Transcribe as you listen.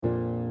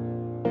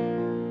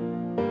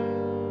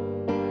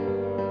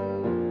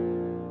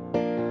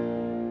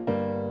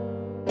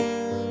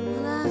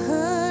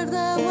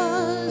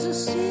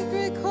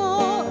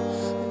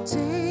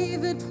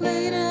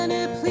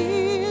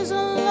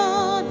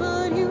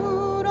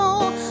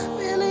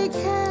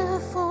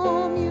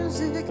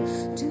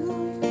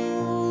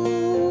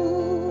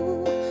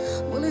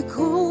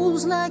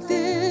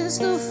is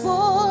the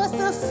fourth,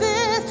 the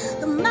fifth,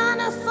 the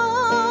minor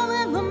fall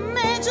and the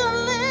major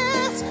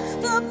lift,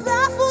 the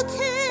baffled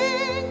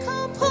king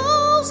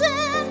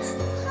composing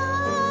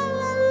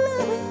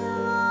hallelujah,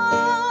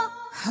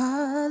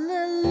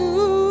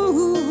 hallelujah,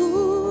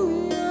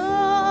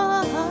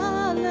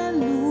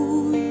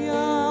 hallelujah,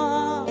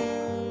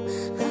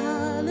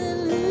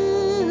 hallelujah,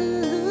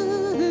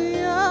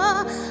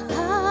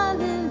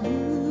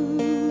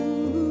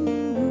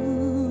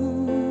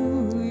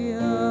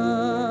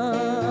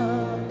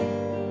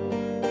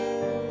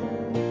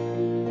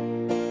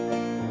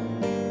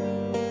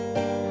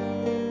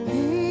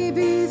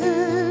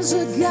 there's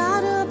a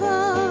God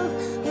above,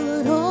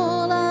 but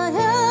all I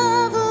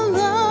ever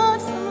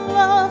learned from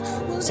love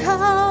was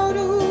how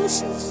to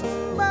shoot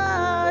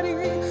somebody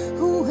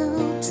who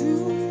held to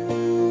you.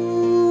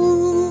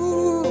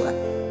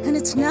 And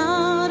it's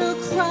not a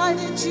cry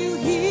that you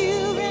hear